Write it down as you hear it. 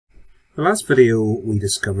The last video we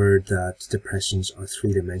discovered that depressions are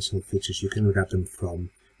three-dimensional features. You can look at them from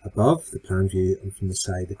above, the plan view, and from the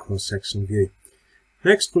side, the cross-section view.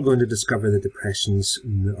 Next we're going to discover that depressions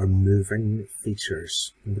are moving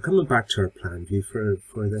features. And we're coming back to our plan view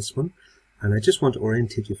for this one. And I just want to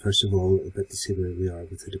orientate you first of all a bit to see where we are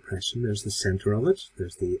with the depression. There's the centre of it,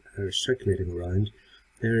 there's the air circulating around.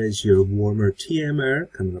 There is your warmer TM air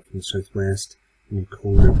coming up from the southwest, and your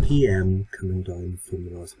colder PM coming down from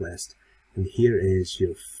the northwest. And here is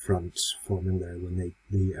your front forming there when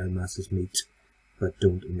the air masses meet but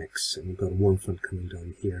don't mix. And you've got a warm front coming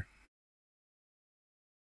down here.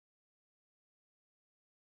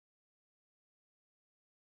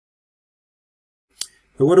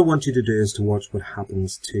 Now what I want you to do is to watch what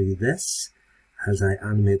happens to this as I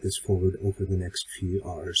animate this forward over the next few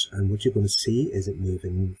hours. And what you're going to see is it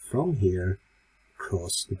moving from here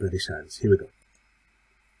across the British Isles. Here we go.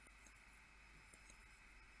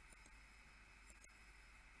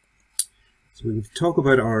 So we talk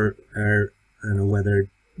about our air and our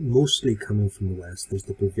weather mostly coming from the west. There's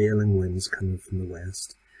the prevailing winds coming from the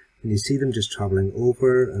west. And you see them just travelling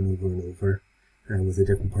over and over and over with the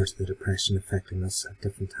different parts of the depression affecting us at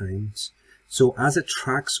different times. So as it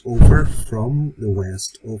tracks over from the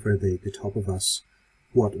west over the top of us,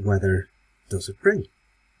 what weather does it bring?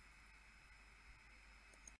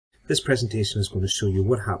 This presentation is going to show you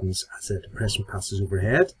what happens as the depression passes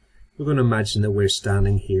overhead. We're going to imagine that we're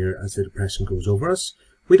standing here as the depression goes over us.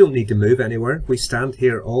 We don't need to move anywhere. We stand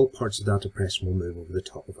here, all parts of that depression will move over the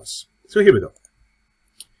top of us. So here we go.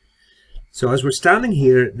 So as we're standing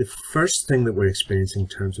here, the first thing that we're experiencing in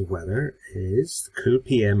terms of weather is the cool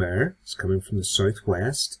PM air. It's coming from the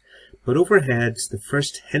southwest. But overhead, the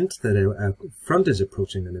first hint that a front is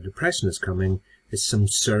approaching and a depression is coming is some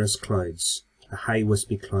cirrus clouds, the high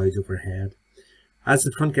wispy clouds overhead. As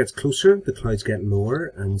the front gets closer, the clouds get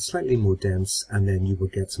lower and slightly more dense, and then you will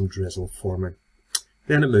get some drizzle forming.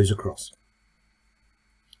 Then it moves across.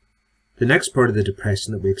 The next part of the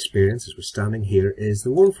depression that we experience as we're standing here is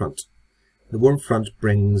the warm front. The warm front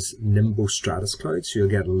brings nimbostratus clouds, so you'll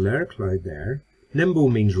get a layer cloud there. Nimbo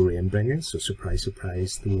means rain bringing, so surprise,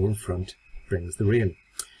 surprise, the warm front brings the rain.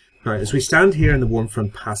 Now, as we stand here and the warm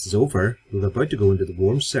front passes over, we're about to go into the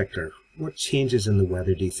warm sector. What changes in the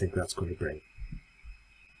weather do you think that's going to bring?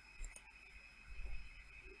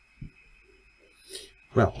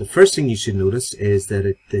 Well, the first thing you should notice is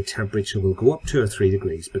that the temperature will go up 2 or 3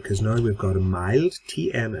 degrees because now we've got a mild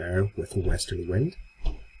TM air with a westerly wind.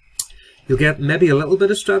 You'll get maybe a little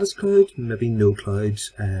bit of stratus cloud, maybe no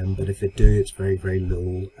clouds, but if it do, it's very, very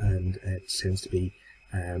low and it tends to be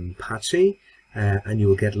patchy, and you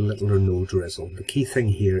will get little or no drizzle. The key thing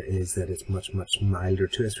here is that it's much, much milder,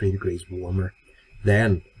 2 or 3 degrees warmer.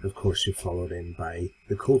 Then, of course, you're followed in by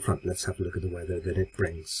the cold front. Let's have a look at the weather that it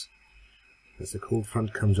brings. As the cold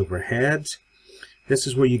front comes overhead, this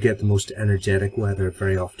is where you get the most energetic weather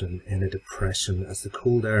very often in a depression, as the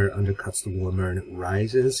cold air undercuts the warm air and it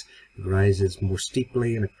rises more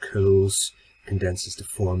steeply and it cools, condenses to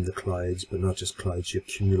form the clouds, but not just clouds, your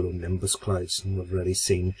cumulonimbus clouds, and we've already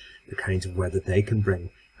seen the kinds of weather they can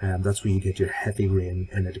bring. That's where you get your heavy rain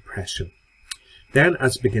in a depression. Then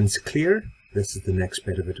as it begins to clear, this is the next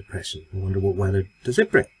bit of a depression. I wonder what weather does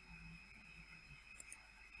it bring?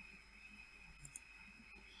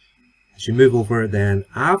 As you move over then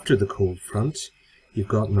after the cold front, you've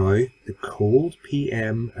got now the cold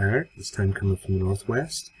PM air, this time coming from the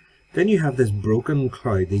northwest. Then you have this broken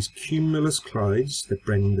cloud, these cumulus clouds that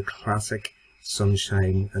bring the classic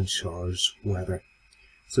sunshine and showers weather.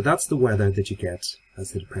 So that's the weather that you get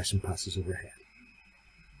as the depression passes overhead.